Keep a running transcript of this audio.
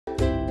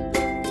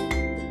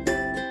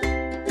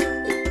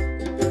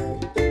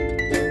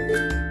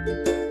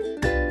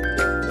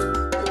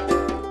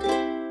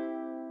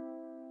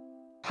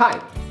Hi,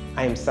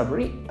 I am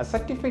Sabari, a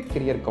certified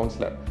career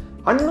counselor.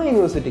 Anna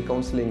University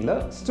Counseling la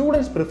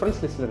students preference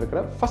list la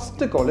irukra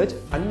first college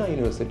Anna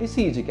University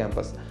CEG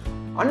Campus.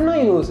 Anna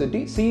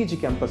University CEG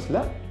Campus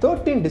la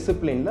 13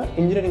 discipline la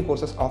engineering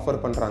courses offer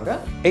பண்றாங்க.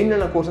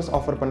 என்னென்ன courses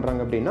offer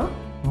பண்றாங்க அப்படினா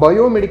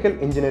biomedical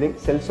engineering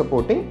self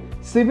supporting,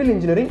 civil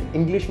engineering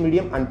English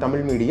medium and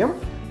Tamil medium,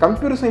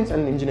 computer science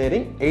and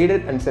engineering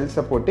aided and self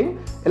supporting,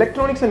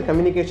 electronics and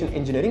communication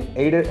engineering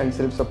aided and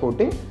self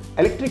supporting,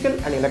 electrical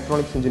and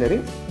electronics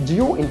engineering,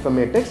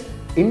 geoinformatics,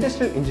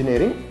 industrial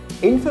engineering,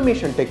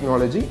 information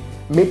technology,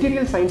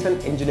 material science and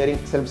engineering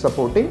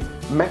self-supporting,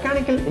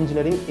 mechanical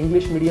engineering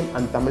English medium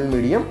and Tamil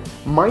medium,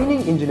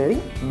 mining engineering,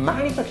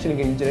 manufacturing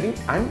engineering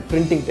and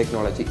printing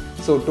technology.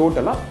 So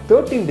total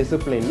 13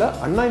 discipline la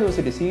Anna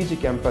University CEG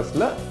campus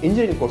la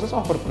engineering courses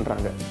offer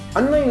பண்றாங்க.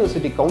 Anna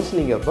University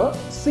counseling அப்ப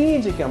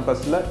CEG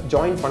campus la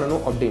join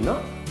பண்ணனும் அப்படினா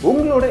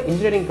உங்களோட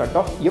engineering cut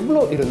off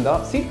எவ்வளவு இருந்தா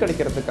seat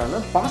கிடைக்கிறதுக்கான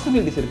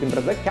possibilities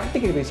இருக்குன்றத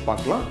category wise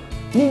பார்க்கலாம்.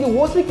 நீங்க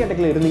OC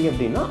கேட்டகரியில இருந்தீங்க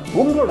அப்படினா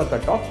உங்களோட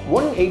கட் ஆஃப்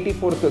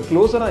 184 க்கு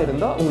க்ளோசரா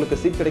இருந்தா உங்களுக்கு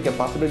சீட் கிடைக்க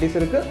பாசிபிலிட்டிஸ்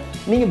இருக்கு.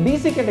 நீங்க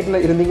BC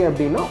கேட்டகரியில இருந்தீங்க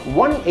அப்படினா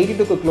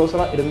 182 க்கு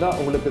க்ளோசரா இருந்தா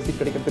உங்களுக்கு சீட்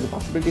கிடைக்கிறதுக்கு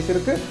பாசிபிலிட்டிஸ்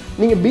இருக்கு.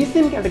 நீங்க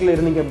BCM கேட்டகரியில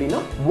இருந்தீங்க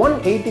அப்படினா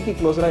 180 க்கு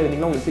க்ளோசரா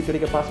இருந்தீங்கன்னா உங்களுக்கு சீட்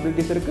கிடைக்க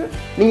பாசிபிலிட்டிஸ் இருக்கு.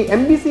 நீங்க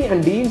MBC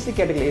and DMC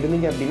கேட்டகரியில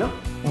இருந்தீங்க அப்படினா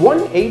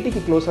 180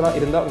 க்கு க்ளோசரா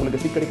இருந்தா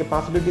உங்களுக்கு சீட் கிடைக்க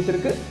பாசிபிலிட்டிஸ்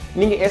இருக்கு.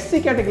 நீங்க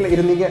SC கேட்டகரியில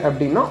இருந்தீங்க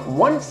அப்படினா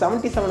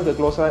 177 க்கு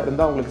க்ளோசரா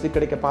இருந்தா உங்களுக்கு சீட்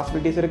கிடைக்க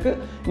பாசிபிலிட்டிஸ் இருக்கு.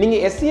 நீங்க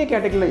SCA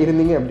கேட்டகரியில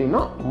இருந்தீங்க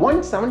அப்படினா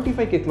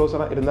 175 க்கு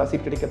க்ளோசரா இருந்தா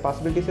சீட் கிடைக்க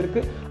பாசிபிலிட்டிஸ்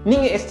இருக்கு.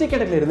 நீங்க ST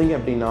கேட்டகரியில இருந்தீங்க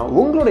அப்படினா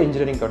உங்களோட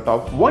இன்ஜினியரிங் கட்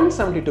ஆஃப்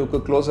 172 க்கு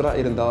க்ளோசரா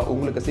இருந்தா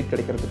உங்களுக்கு சீட்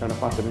கிடைக்கிறதுக்கான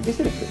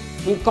பாசிபிலிட்டிஸ் இருக்கு.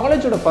 நீங்க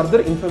காலேஜோட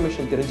ஃபர்தர்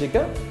இன்ஃபர்மேஷன்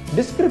தெரிஞ்சுக்க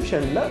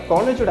டிஸ்கிரிப்ஷன்ல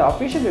காலேஜோட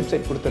அபிஷியல்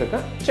வெப்சைட்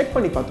கொடுத்திருக்கேன், செக்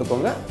பண்ணி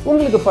பார்த்துக்கோங்க.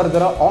 உங்களுக்கு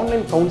ஃபர்தரா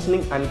online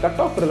counselling and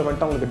cut off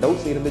ரிலவெண்டா உங்களுக்கு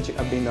டவுட்ஸ் இருந்துச்சு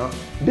அப்படினா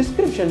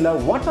டிஸ்கிரிப்ஷன்ல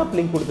வாட்ஸ்அப்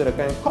லிங்க்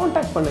கொடுத்திருக்கேன்,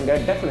 கான்டாக்ட் பண்ணுங்க.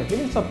 Definitely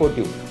will support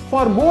you.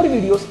 For more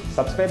videos,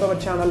 subscribe our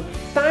channel.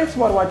 Thanks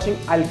for watching.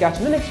 I'll catch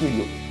you in the next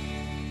video.